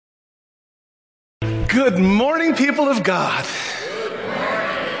Good morning, people of God.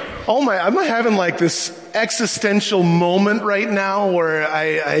 Oh my, I'm having like this existential moment right now where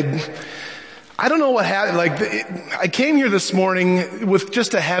I don't know what happened. I came here this morning with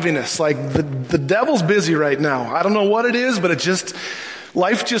just a heaviness. Like the devil's busy right now. I don't know what it is, but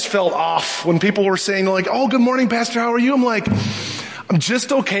life just felt off when people were saying like, "Oh, good morning, Pastor. How are you?" I'm like, I'm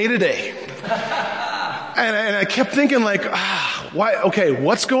just okay today. And I kept thinking like, why? Okay,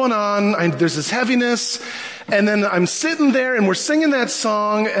 what's going on? There's this heaviness. And then I'm sitting there and we're singing that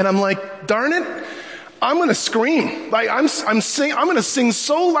song and I'm like, darn it, I'm going to scream. Like I'm going to sing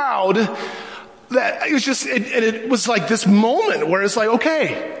so loud that it was like this moment where it's like,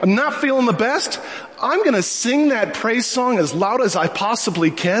 okay, I'm not feeling the best. I'm going to sing that praise song as loud as I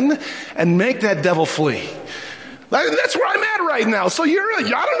possibly can and make that devil flee. That's where I'm at right now. So I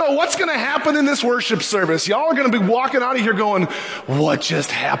don't know what's going to happen in this worship service. Y'all are going to be walking out of here going, what just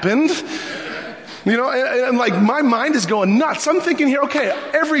happened? You know, and like my mind is going nuts. I'm thinking here, okay,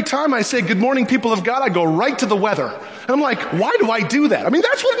 every time I say good morning, people of God, I go right to the weather. And I'm like, why do I do that? I mean,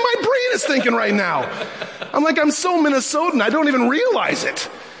 that's what my brain is thinking right now. I'm like, I'm so Minnesotan, I don't even realize it.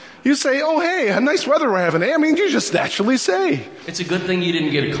 You say, oh, hey, nice weather we're having. I mean, you just naturally say. It's a good thing you didn't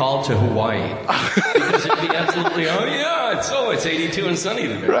get a call to Hawaii. Because it'd be absolutely, it's 82 and sunny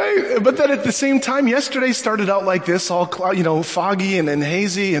today. Right. But then at the same time, yesterday started out like this, all foggy and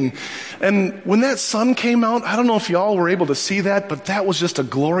hazy. And when that sun came out, I don't know if y'all were able to see that, but that was just a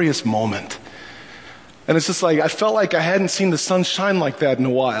glorious moment. And it's just like, I felt like I hadn't seen the sun shine like that in a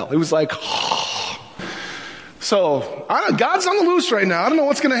while. It was like, So, God's on the loose right now. I don't know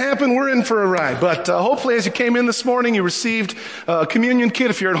what's going to happen. We're in for a ride. But hopefully as you came in this morning, you received a communion kit.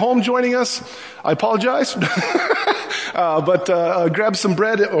 If you're at home joining us, I apologize. But grab some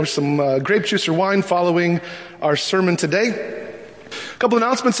bread or some grape juice or wine following our sermon today. A couple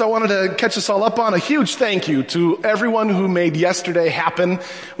announcements I wanted to catch us all up on. A huge thank you to everyone who made yesterday happen.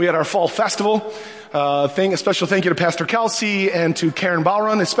 We had our fall festival. A special thank you to Pastor Kelsey and to Karen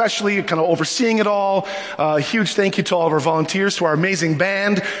Bowron, especially kind of overseeing it all. Huge thank you to all of our volunteers, to our amazing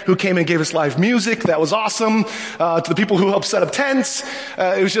band who came and gave us live music. That was awesome. To the people who helped set up tents.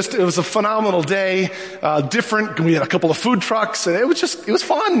 It was a phenomenal day. Different. We had a couple of food trucks. It was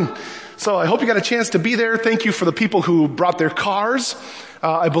fun. So I hope you got a chance to be there. Thank you for the people who brought their cars.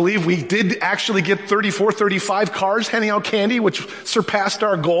 I believe we did actually get 35 cars handing out candy, which surpassed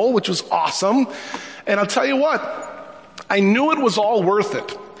our goal, which was awesome. And I'll tell you what, I knew it was all worth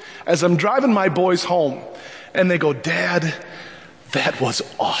it as I'm driving my boys home and they go, Dad, that was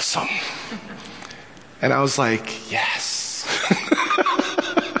awesome. And I was like, yes,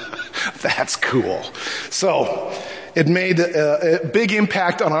 that's cool. So it made a big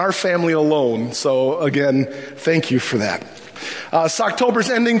impact on our family alone. So again, thank you for that. October's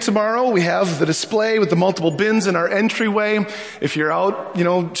ending tomorrow. We have the display with the multiple bins in our entryway. If you're out,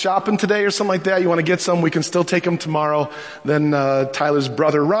 shopping today or something like that, you want to get some, we can still take them tomorrow. Then Tyler's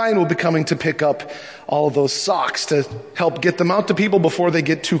brother Ryan will be coming to pick up all of those socks to help get them out to people before they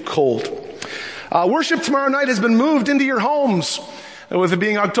get too cold. Worship tomorrow night has been moved into your homes. With it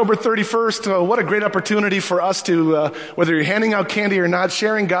being October 31st, what a great opportunity for us to, whether you're handing out candy or not,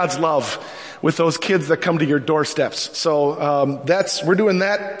 sharing God's love with those kids that come to your doorsteps. So we're doing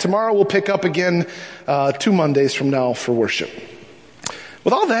that. Tomorrow we'll pick up again 2 Mondays from now for worship.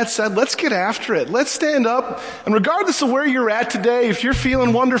 With all that said, let's get after it. Let's stand up. And regardless of where you're at today, if you're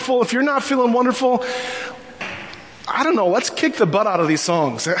feeling wonderful, if you're not feeling wonderful, I don't know, let's kick the butt out of these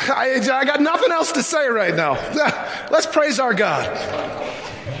songs. I got nothing else to say right now. Let's praise our God.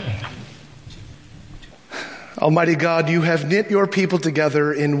 Almighty God, you have knit your people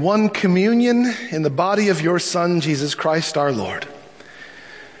together in one communion in the body of your Son, Jesus Christ our Lord.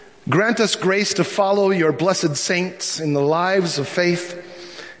 Grant us grace to follow your blessed saints in the lives of faith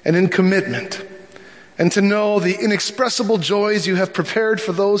and in commitment, and to know the inexpressible joys you have prepared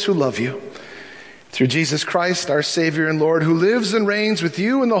for those who love you. Through Jesus Christ, our Savior and Lord, who lives and reigns with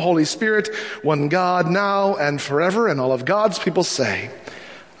you in the Holy Spirit, one God, now and forever, and all of God's people say,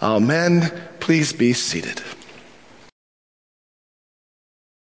 Amen. Please be seated.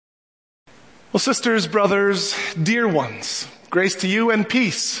 Well, sisters, brothers, dear ones, grace to you and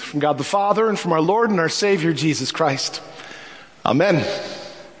peace from God the Father and from our Lord and our Savior, Jesus Christ. Amen.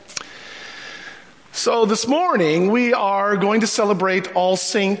 So this morning, we are going to celebrate All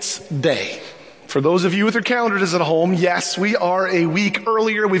Saints' Day. For those of you with your calendars at home, yes, we are a week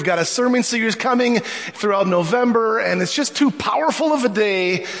earlier. We've got a sermon series coming throughout November, and it's just too powerful of a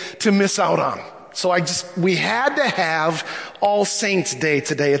day to miss out on. So we had to have All Saints Day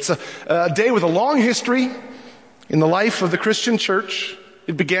today. It's a day with a long history in the life of the Christian church.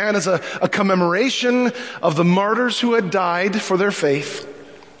 It began as a commemoration of the martyrs who had died for their faith,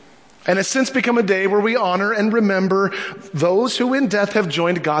 and has since become a day where we honor and remember those who in death have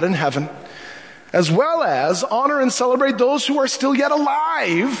joined God in heaven, as well as honor and celebrate those who are still yet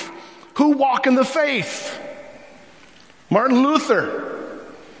alive, who walk in the faith. Martin Luther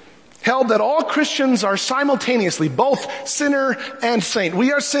held that all Christians are simultaneously both sinner and saint.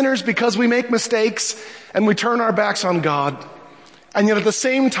 We are sinners because we make mistakes and we turn our backs on God. And yet at the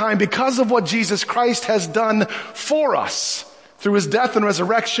same time, because of what Jesus Christ has done for us, through his death and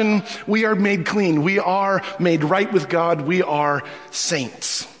resurrection, we are made clean. We are made right with God. We are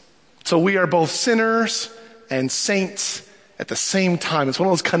saints. So we are both sinners and saints at the same time. It's one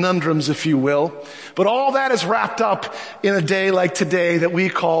of those conundrums, if you will. But all that is wrapped up in a day like today that we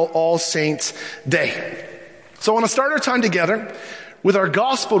call All Saints Day. So I want to start our time together with our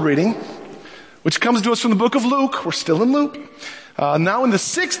gospel reading, which comes to us from the book of Luke. We're still in Luke. Now in the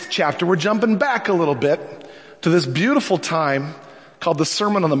 6th chapter, we're jumping back a little bit to this beautiful time called the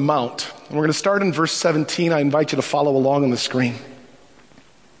Sermon on the Mount. And we're going to start in verse 17. I invite you to follow along on the screen.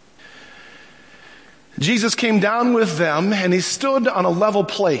 Jesus came down with them, and he stood on a level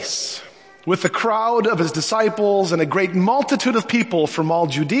place with a crowd of his disciples and a great multitude of people from all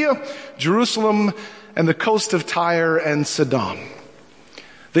Judea, Jerusalem, and the coast of Tyre and Sidon.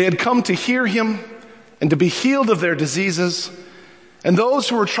 They had come to hear him and to be healed of their diseases, and those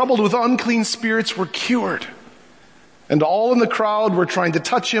who were troubled with unclean spirits were cured. And all in the crowd were trying to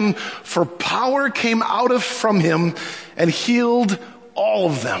touch him, for power came out from him and healed all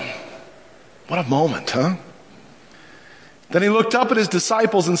of them. What a moment, huh? Then he looked up at his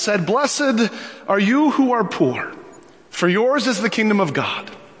disciples and said, "Blessed are you who are poor, for yours is the kingdom of God.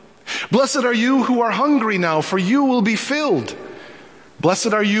 Blessed are you who are hungry now, for you will be filled.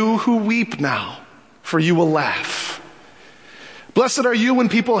 Blessed are you who weep now, for you will laugh. Blessed are you when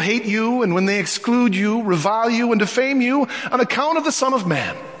people hate you and when they exclude you, revile you, and defame you on account of the Son of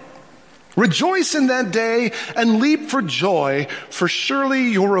Man. Rejoice in that day and leap for joy, for surely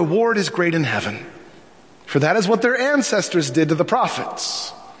your reward is great in heaven. For that is what their ancestors did to the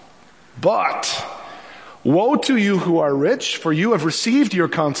prophets. But woe to you who are rich, for you have received your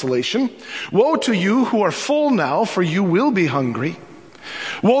consolation. Woe to you who are full now, for you will be hungry.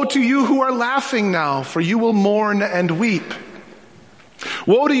 Woe to you who are laughing now, for you will mourn and weep.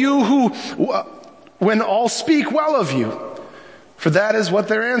 Woe to you who, when all speak well of you, for that is what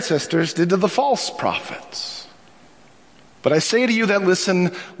their ancestors did to the false prophets. But I say to you that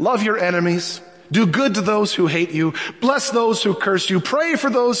listen, love your enemies, do good to those who hate you, bless those who curse you, pray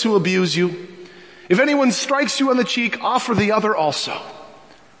for those who abuse you. If anyone strikes you on the cheek, offer the other also.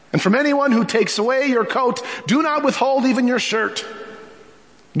 And from anyone who takes away your coat, do not withhold even your shirt.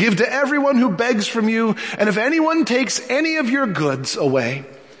 Give to everyone who begs from you, and if anyone takes any of your goods away,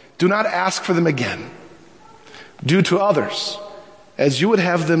 do not ask for them again. Do to others as you would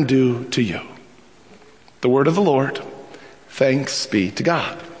have them do to you." The word of the Lord. Thanks be to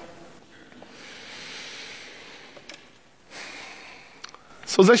God.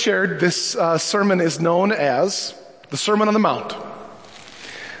 So as I shared, this sermon is known as the Sermon on the Mount.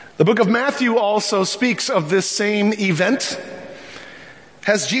 The book of Matthew also speaks of this same event,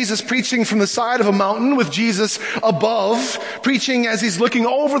 has Jesus preaching from the side of a mountain with Jesus above, preaching as he's looking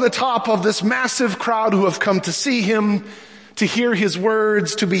over the top of this massive crowd who have come to see him, to hear his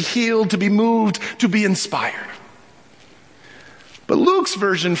words, to be healed, to be moved, to be inspired. But Luke's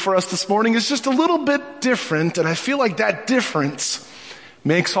version for us this morning is just a little bit different, and I feel like that difference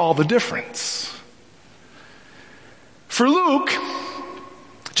makes all the difference. For Luke,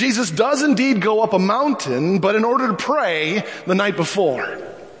 Jesus does indeed go up a mountain, but in order to pray the night before.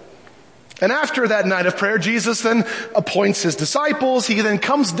 And after that night of prayer, Jesus then appoints his disciples. He then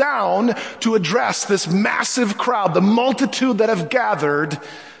comes down to address this massive crowd, the multitude that have gathered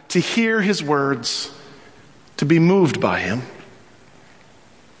to hear his words, to be moved by him.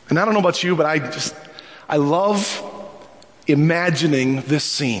 And I don't know about you, but I love imagining this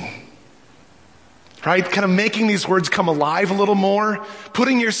scene. Right? Kind of making these words come alive a little more,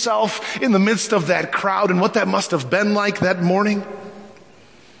 putting yourself in the midst of that crowd and what that must have been like that morning.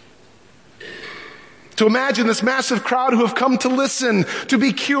 To imagine this massive crowd who have come to listen, to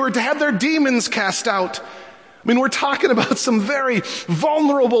be cured, to have their demons cast out. I mean, we're talking about some very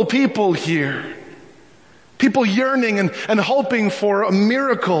vulnerable people here. People yearning and hoping for a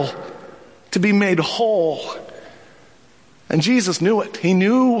miracle to be made whole. And Jesus knew it. He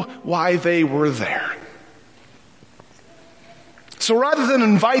knew why they were there. So rather than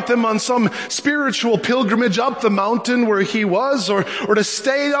invite them on some spiritual pilgrimage up the mountain where he was, or to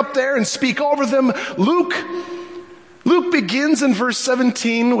stay up there and speak over them, Luke Luke begins in verse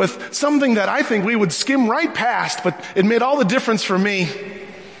 17 with something that I think we would skim right past, but it made all the difference for me.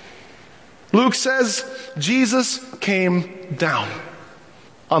 Luke says, Jesus came down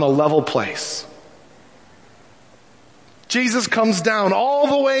on a level place. Jesus comes down, all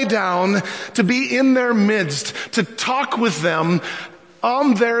the way down, to be in their midst, to talk with them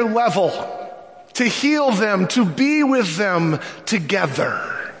on their level, to heal them, to be with them together.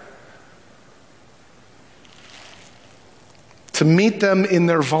 To meet them in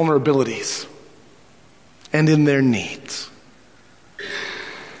their vulnerabilities and in their needs.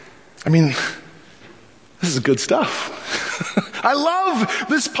 I mean, this is good stuff. I love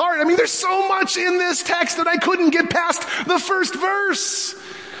this part. I mean, there's so much in this text that I couldn't get past the first verse.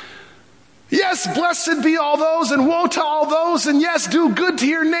 Yes, blessed be all those, and woe to all those, and yes, do good to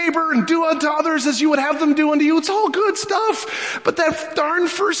your neighbor and do unto others as you would have them do unto you. It's all good stuff. But that darn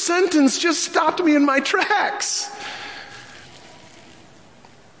first sentence just stopped me in my tracks.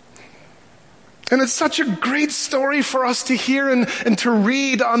 And it's such a great story for us to hear and to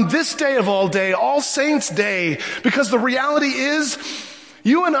read on this day of all day, All Saints' Day, because the reality is,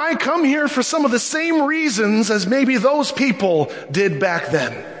 you and I come here for some of the same reasons as maybe those people did back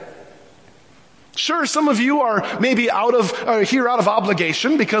then. Sure, some of you are maybe here out of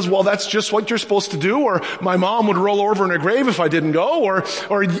obligation because, well, that's just what you're supposed to do, or my mom would roll over in her grave if I didn't go, or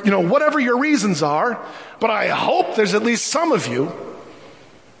whatever your reasons are. But I hope there's at least some of you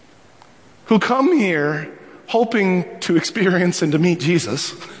who come here hoping to experience and to meet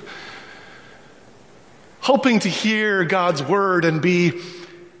Jesus, hoping to hear God's word and be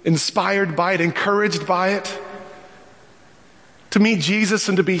inspired by it, encouraged by it, to meet Jesus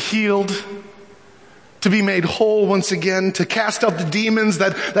and to be healed, to be made whole once again, to cast out the demons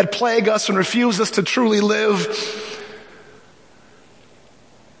that plague us and refuse us to truly live.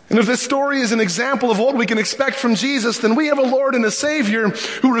 And if this story is an example of what we can expect from Jesus, then we have a Lord and a Savior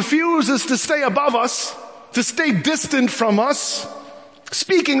who refuses to stay above us, to stay distant from us,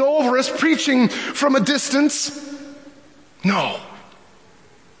 speaking over us, preaching from a distance. No.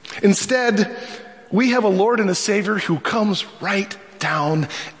 Instead, we have a Lord and a Savior who comes right down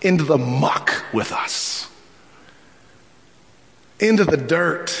into the muck with us, into the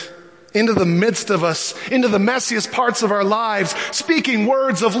dirt, into the midst of us, into the messiest parts of our lives, speaking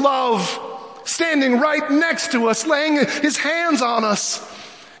words of love, standing right next to us, laying his hands on us.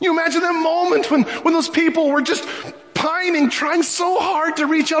 You imagine that moment when those people were just pining, trying so hard to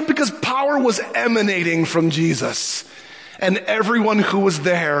reach out because power was emanating from Jesus. And everyone who was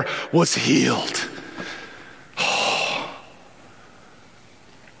there was healed.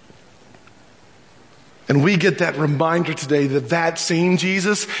 And we get that reminder today that same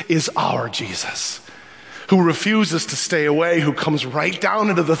Jesus is our Jesus, who refuses to stay away, who comes right down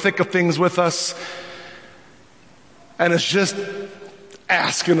into the thick of things with us, and is just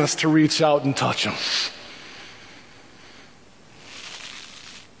asking us to reach out and touch him.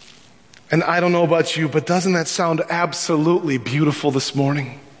 And I don't know about you, but doesn't that sound absolutely beautiful this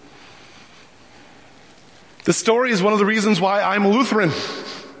morning? The story is one of the reasons why I'm a Lutheran,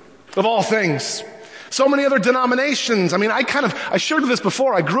 of all things. So many other denominations. I mean, I shared this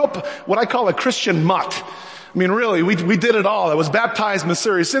before. I grew up what I call a Christian mutt. I mean, really, we did it all. I was baptized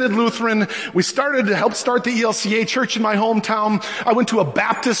Missouri Synod Lutheran. We helped start the ELCA church in my hometown. I went to a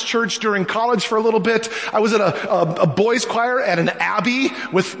Baptist church during college for a little bit. I was at a boys choir at an abbey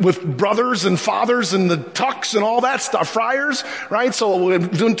with brothers and fathers and the tucks and all that stuff, friars, right? So we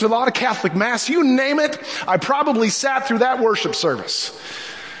went to a lot of Catholic mass. You name it, I probably sat through that worship service.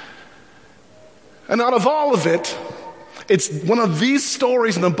 And out of all of it, it's one of these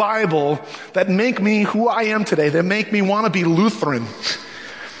stories in the Bible that make me who I am today, that make me want to be Lutheran.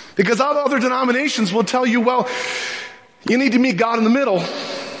 Because all the other denominations will tell you, well, you need to meet God in the middle.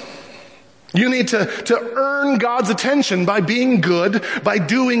 You need to earn God's attention by being good, by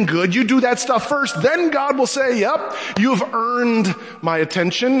doing good. You do that stuff first, then God will say, yep, you've earned my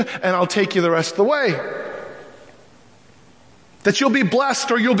attention, and I'll take you the rest of the way. That you'll be blessed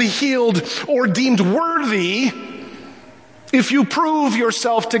or you'll be healed or deemed worthy if you prove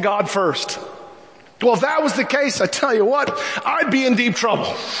yourself to God first. Well, if that was the case, I tell you what, I'd be in deep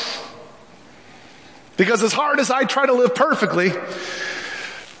trouble. Because as hard as I try to live perfectly,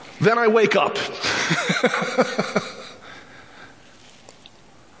 then I wake up.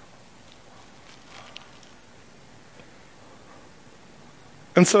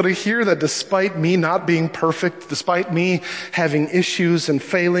 And so to hear that despite me not being perfect, despite me having issues and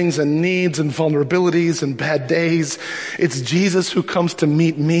failings and needs and vulnerabilities and bad days, it's Jesus who comes to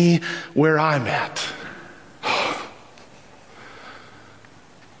meet me where I'm at.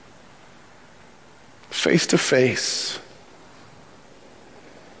 face to face.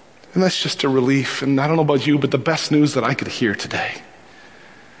 And that's just a relief. And I don't know about you, but the best news that I could hear today.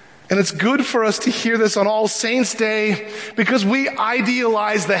 And it's good for us to hear this on All Saints' Day because we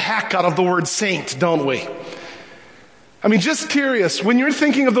idealize the heck out of the word saint, don't we? I mean, just curious, when you're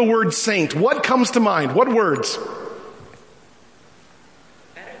thinking of the word saint, what comes to mind? What words?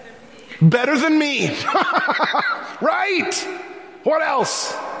 Better than me. Right? What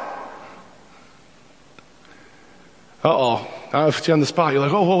else? Uh-oh. Now if you're on the spot, you're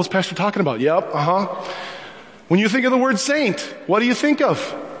like, oh, what was Pastor talking about? Yep, When you think of the word saint, what do you think of?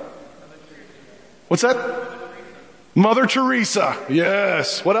 What's that? Mother Teresa.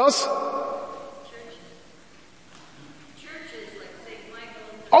 Yes. What else?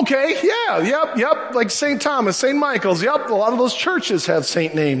 Okay, yeah, yep. Like St. Thomas, St. Michael's, yep. A lot of those churches have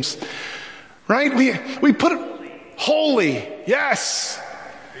saint names. Right? We put it holy, yes.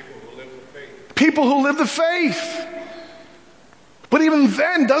 People who live the faith. But even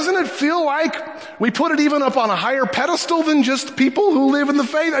then, doesn't it feel like we put it even up on a higher pedestal than just people who live in the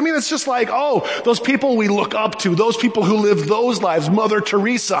faith? I mean, it's just like, oh, those people we look up to, those people who live those lives, Mother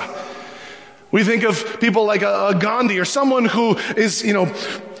Teresa. We think of people like a Gandhi or someone who is,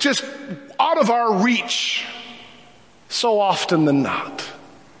 just out of our reach so often than not.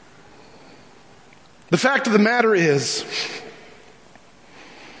 The fact of the matter is,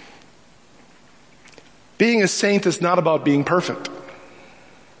 being a saint is not about being perfect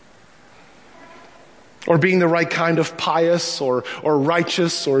or being the right kind of pious or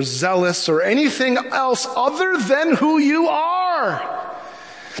righteous or zealous or anything else other than who you are.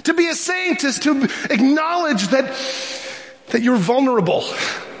 To be a saint is to acknowledge that you're vulnerable.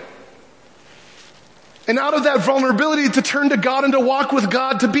 And out of that vulnerability to turn to God and to walk with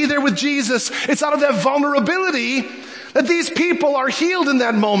God, to be there with Jesus. It's out of that vulnerability that these people are healed in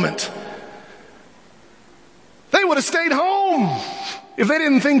that moment. They would have stayed home if they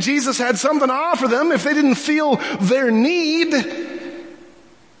didn't think Jesus had something to offer them, if they didn't feel their need.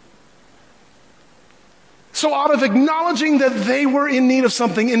 So out of acknowledging that they were in need of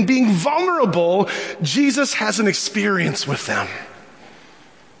something and being vulnerable, Jesus has an experience with them.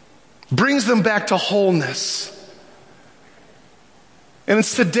 Brings them back to wholeness. And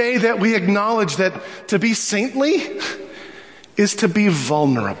it's today that we acknowledge that to be saintly is to be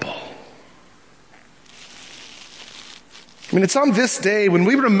vulnerable. I mean, it's on this day when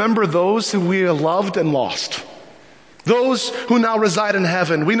we remember those who we loved and lost. Those who now reside in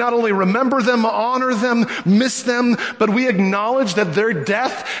heaven. We not only remember them, honor them, miss them, but we acknowledge that their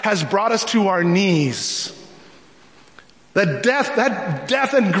death has brought us to our knees. That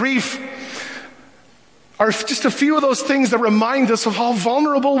death and grief are just a few of those things that remind us of how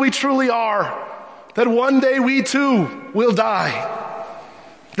vulnerable we truly are. That one day we too will die.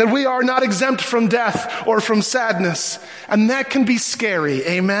 That we are not exempt from death or from sadness. And that can be scary.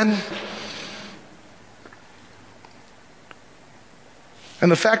 Amen? And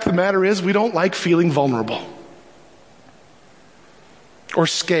the fact of the matter is, we don't like feeling vulnerable. Or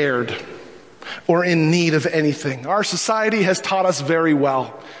scared. Or in need of anything. Our society has taught us very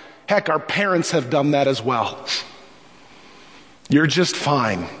well. Heck, our parents have done that as well. You're just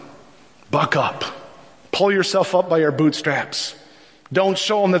fine. Buck up. Pull yourself up by your bootstraps. Don't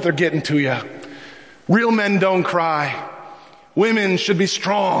show them that they're getting to you. Real men don't cry. Women should be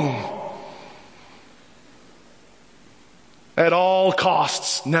strong. At all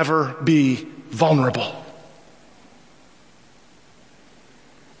costs, never be vulnerable.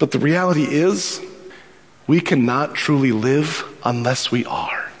 But the reality is, we cannot truly live unless we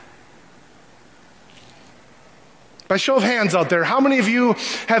are. By show of hands out there, how many of you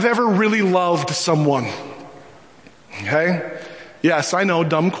have ever really loved someone? Okay? Yes, I know,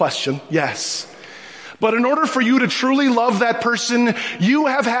 dumb question. Yes. But in order for you to truly love that person, you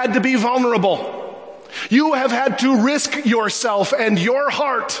have had to be vulnerable. You have had to risk yourself and your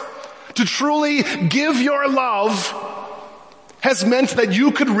heart to truly give your love has meant that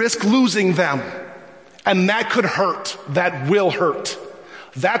you could risk losing them. And that could hurt. That will hurt.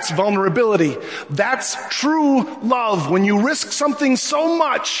 That's vulnerability. That's true love when you risk something so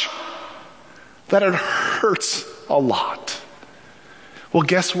much that it hurts a lot. Well,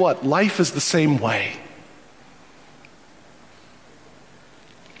 guess what? Life is the same way.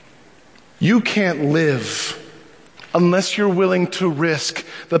 You can't live unless you're willing to risk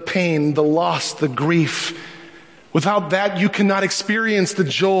the pain, the loss, the grief. Without that, you cannot experience the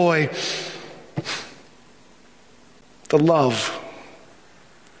joy, the love,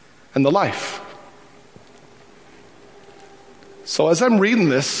 and the life. So as I'm reading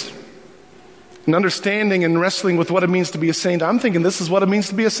this, and understanding and wrestling with what it means to be a saint, I'm thinking this is what it means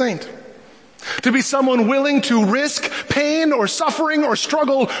to be a saint. To be someone willing to risk pain or suffering or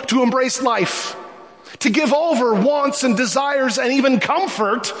struggle to embrace life. To give over wants and desires and even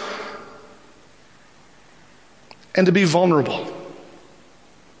comfort. And to be vulnerable.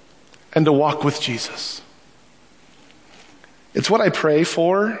 And to walk with Jesus. It's what I pray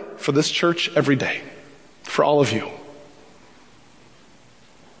for this church every day. For all of you.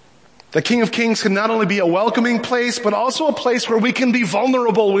 The King of Kings can not only be a welcoming place, but also a place where we can be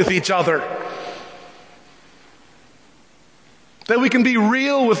vulnerable with each other. That we can be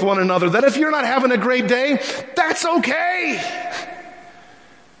real with one another. That if you're not having a great day, that's okay.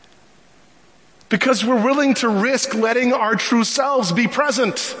 Because we're willing to risk letting our true selves be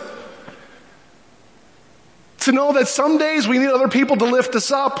present. To know that some days we need other people to lift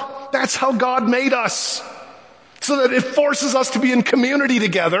us up. That's how God made us. So that it forces us to be in community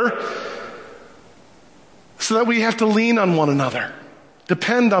together. So that we have to lean on one another.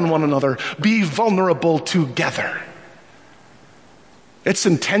 Depend on one another. Be vulnerable together. It's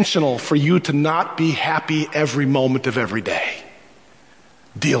intentional for you to not be happy every moment of every day.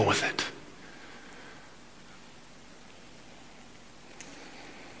 Deal with it.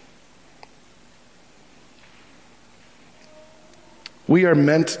 We are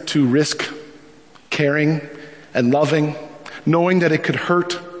meant to risk caring and loving, knowing that it could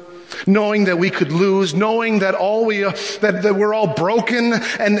hurt, knowing that we could lose, knowing that that we're all broken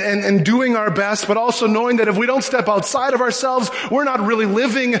and doing our best, but also knowing that if we don't step outside of ourselves, we're not really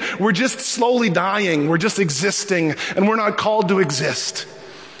living, we're just slowly dying, we're just existing, and we're not called to exist.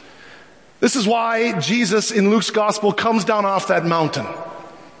 This is why Jesus in Luke's gospel comes down off that mountain.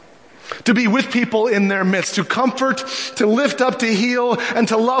 To be with people in their midst, to comfort, to lift up, to heal, and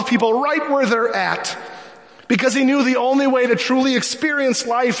to love people right where they're at. Because he knew the only way to truly experience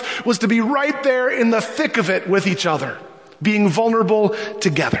life was to be right there in the thick of it with each other, being vulnerable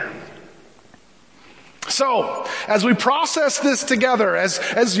together. So, as we process this together,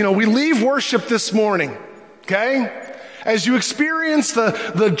 as you know, we leave worship this morning, okay? As you experience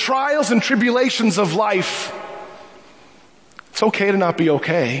the trials and tribulations of life, it's okay to not be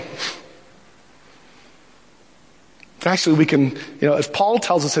okay. Actually, we can, if Paul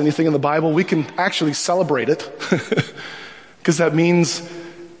tells us anything in the Bible, we can actually celebrate it. Because that means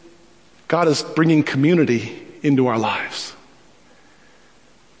God is bringing community into our lives.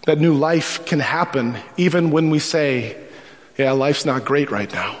 That new life can happen even when we say, yeah, life's not great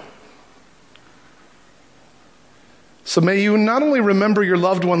right now. So may you not only remember your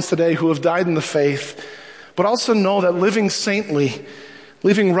loved ones today who have died in the faith, but also know that living saintly,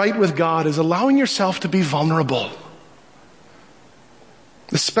 living right with God is allowing yourself to be vulnerable.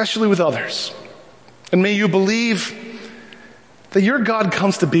 Especially with others. And may you believe that your God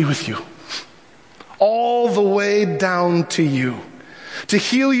comes to be with you. All the way down to you. To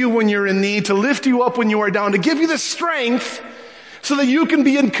heal you when you're in need, to lift you up when you are down, to give you the strength so that you can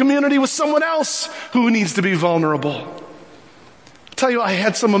be in community with someone else who needs to be vulnerable. I'll tell you, I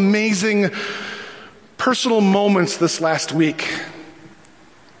had some amazing personal moments this last week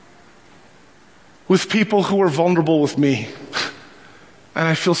with people who were vulnerable with me. And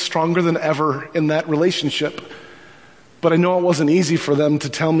I feel stronger than ever in that relationship. But I know it wasn't easy for them to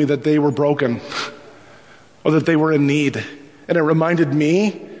tell me that they were broken or that they were in need. And it reminded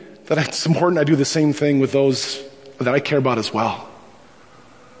me that it's important I do the same thing with those that I care about as well.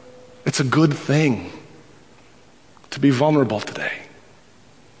 It's a good thing to be vulnerable today.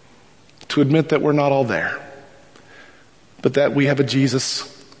 To admit that we're not all there. But that we have a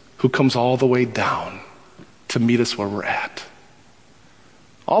Jesus who comes all the way down to meet us where we're at.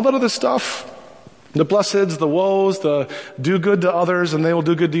 All that other stuff, the blesseds, the woes, the do good to others and they will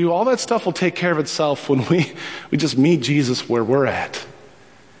do good to you, all that stuff will take care of itself when we just meet Jesus where we're at.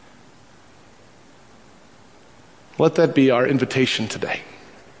 Let that be our invitation today.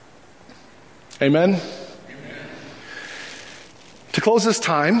 Amen? Amen. To close this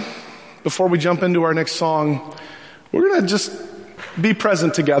time, before we jump into our next song, we're going to just be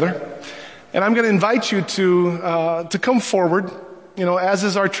present together. And I'm going to invite you to come forward. As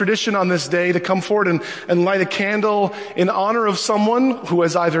is our tradition on this day, to come forward and light a candle in honor of someone who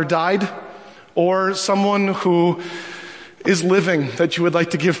has either died or someone who is living that you would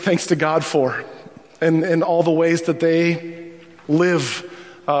like to give thanks to God for and all the ways that they live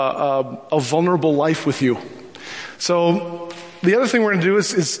a vulnerable life with you. So the other thing we're going to do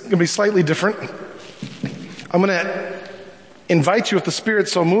is going to be slightly different. I'm going to invite you, if the Spirit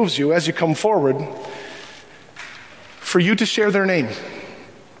so moves you, as you come forward, for you to share their name.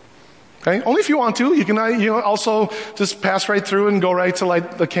 Okay? Only if you want to. You can also just pass right through and go right to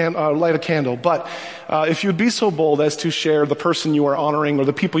light a candle. But if you'd be so bold as to share the person you are honoring or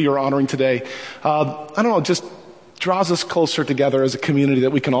the people you are honoring today, it just draws us closer together as a community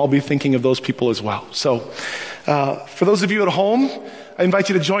that we can all be thinking of those people as well. So for those of you at home, I invite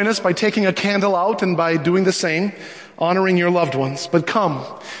you to join us by taking a candle out and by doing the same, honoring your loved ones. But come,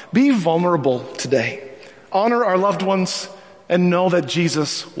 be vulnerable today. Honor our loved ones and know that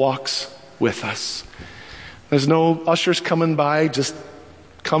Jesus walks with us. There's no ushers coming by. Just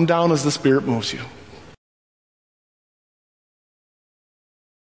come down as the Spirit moves you.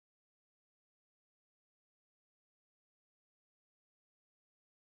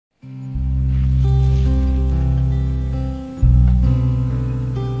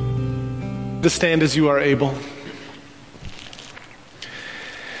 To stand as you are able.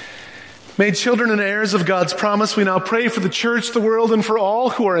 Made children and heirs of God's promise, we now pray for the church, the world, and for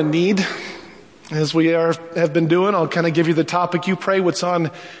all who are in need. As we have been doing, I'll kind of give you the topic. You pray what's on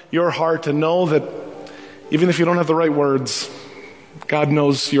your heart and know that even if you don't have the right words, God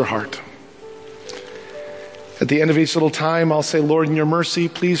knows your heart. At the end of each little time, I'll say, Lord, in your mercy,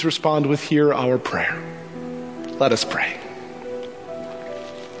 please respond with, hear our prayer. Let us pray.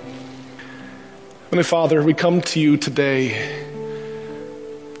 Heavenly Father, we come to you today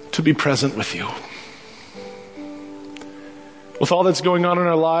to be present with you. With all that's going on in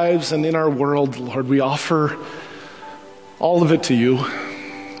our lives and in our world, Lord, we offer all of it to you.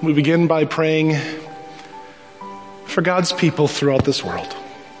 We begin by praying for God's people throughout this world.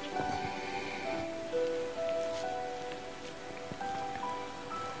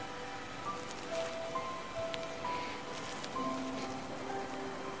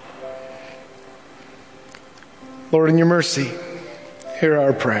 Lord, in your mercy, hear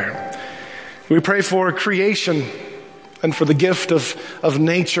our prayer. We pray for creation and for the gift of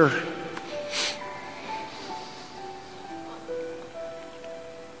nature.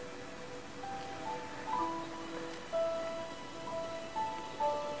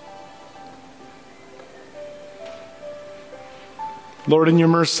 Lord, in your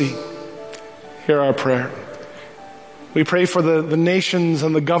mercy, hear our prayer. We pray for the nations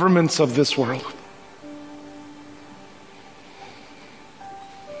and the governments of this world.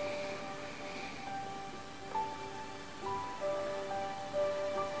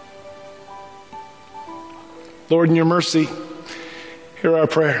 Lord, in your mercy, hear our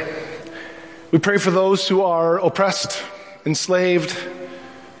prayer. We pray for those who are oppressed, enslaved,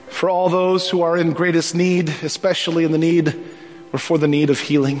 for all those who are in greatest need, especially in the need or for the need of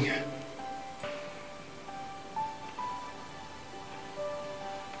healing.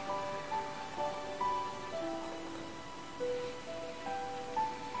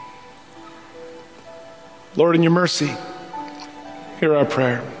 Lord, in your mercy, hear our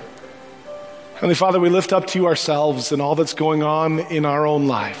prayer. Heavenly Father, we lift up to you ourselves and all that's going on in our own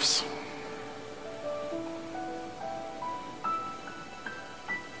lives.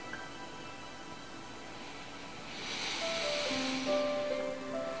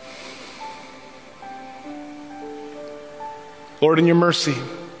 Lord, in your mercy,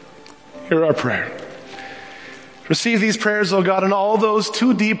 hear our prayer. Receive these prayers, O God, and all those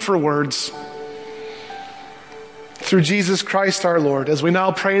too deep for words, through Jesus Christ our Lord, as we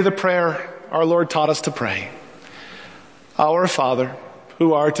now pray the prayer our Lord taught us to pray. Our Father,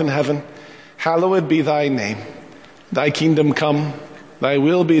 who art in heaven, hallowed be thy name. Thy kingdom come, thy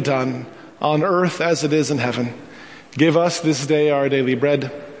will be done, on earth as it is in heaven. Give us this day our daily bread,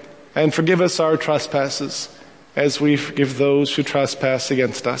 and forgive us our trespasses, as we forgive those who trespass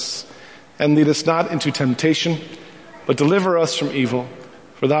against us. And lead us not into temptation, but deliver us from evil.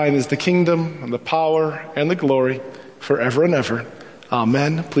 For thine is the kingdom, and the power, and the glory, forever and ever.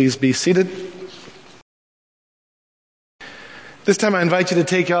 Amen. Please be seated. This time I invite you to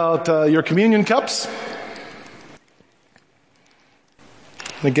take out your communion cups.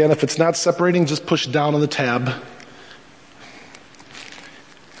 And again, if it's not separating, just push down on the tab. And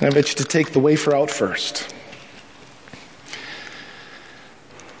I invite you to take the wafer out first.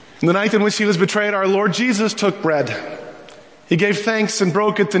 In the night in which he was betrayed, our Lord Jesus took bread. He gave thanks and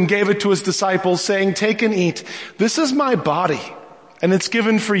broke it and gave it to his disciples, saying, "Take and eat. This is my body, and it's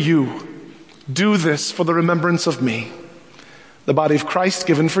given for you. Do this for the remembrance of me." The body of Christ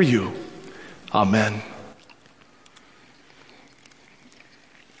given for you. Amen.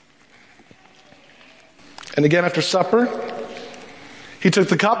 And again after supper, he took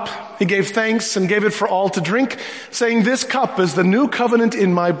the cup, he gave thanks and gave it for all to drink, saying, "This cup is the new covenant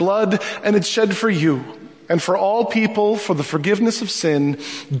in my blood, and it's shed for you and for all people for the forgiveness of sin.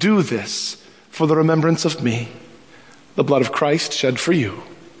 Do this for the remembrance of me." The blood of Christ shed for you.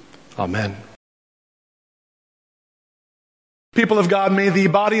 Amen. People of God, may the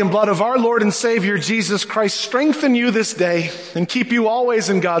body and blood of our Lord and Savior Jesus Christ strengthen you this day and keep you always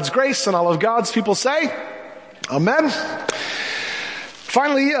in God's grace. And all of God's people say, Amen.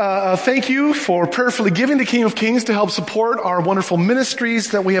 Finally, thank you for prayerfully giving to King of Kings to help support our wonderful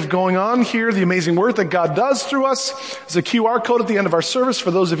ministries that we have going on here, the amazing work that God does through us. There's a QR code at the end of our service for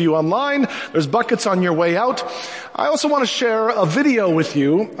those of you online. There's buckets on your way out. I also want to share a video with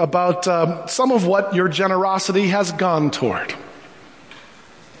you about some of what your generosity has gone toward.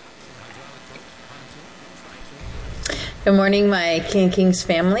 Good morning, my King of Kings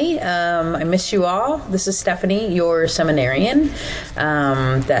family. I miss you all. This is Stephanie, your seminarian,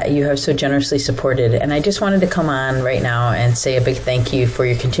 that you have so generously supported. And I just wanted to come on right now and say a big thank you for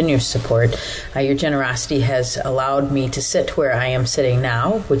your continuous support. Your generosity has allowed me to sit where I am sitting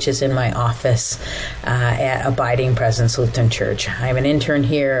now, which is in my office at Abiding Presence Lutheran Church. I'm an intern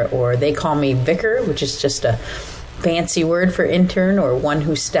here, or they call me vicar, which is just a fancy word for intern, or one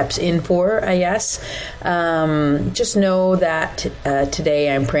who steps in for, I guess. Just know that today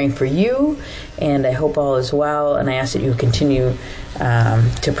I'm praying for you, and I hope all is well, and I ask that you continue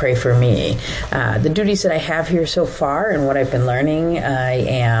to pray for me. The duties that I have here so far and what I've been learning, I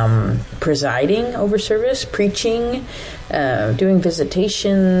am presiding over service, preaching, doing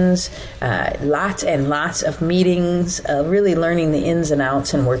visitations, lots and lots of meetings, really learning the ins and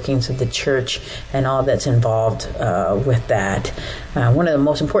outs and workings of the church and all that's involved with that. One of the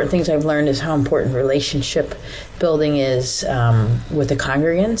most important things I've learned is how important relationship building is with the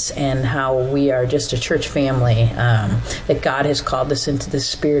congregants, and how we are just a church family, that God has called us into the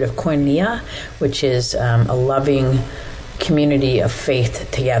spirit of koinonia, which is a loving community of faith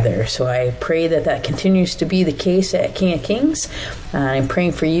together. So I pray that that continues to be the case at King of Kings. I'm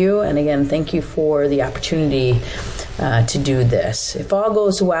praying for you, and again, thank you for the opportunity to do this. If all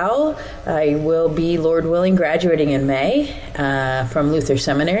goes well, I will be, Lord willing, graduating in May from Luther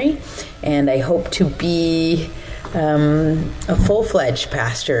Seminary, and I hope to be a full-fledged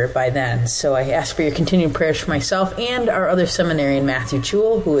pastor by then. So I ask for your continued prayers for myself and our other seminarian, Matthew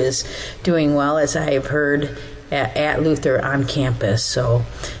Jewell, who is doing well, as I have heard, at Luther on campus. So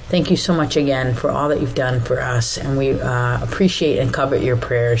thank you so much again for all that you've done for us, and we appreciate and covet your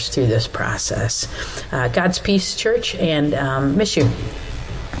prayers through this process. God's peace, church, and miss you.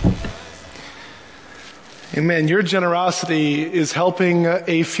 Amen. Your generosity is helping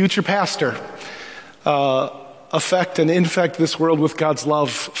a future pastor affect and infect this world with God's love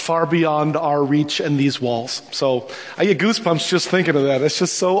far beyond our reach and these walls. So I get goosebumps just thinking of that. It's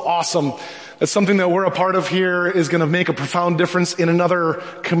just so awesome. It's something that we're a part of here is going to make a profound difference in another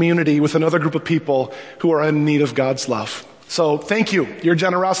community with another group of people who are in need of God's love. So thank you. Your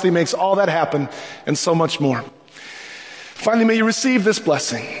generosity makes all that happen and so much more. Finally, may you receive this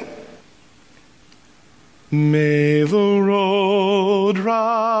blessing. May the road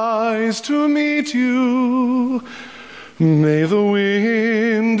rise to meet you. May the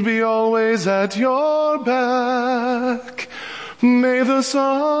wind be always at your back. May the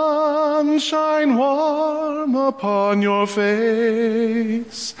sun shine warm upon your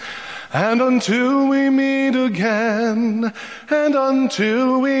face. And until we meet again,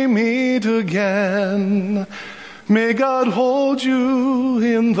 may God hold you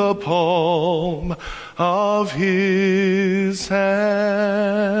in the palm of His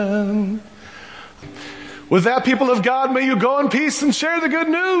hand. With that, people of God, may you go in peace and share the good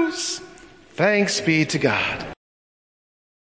news. Thanks be to God.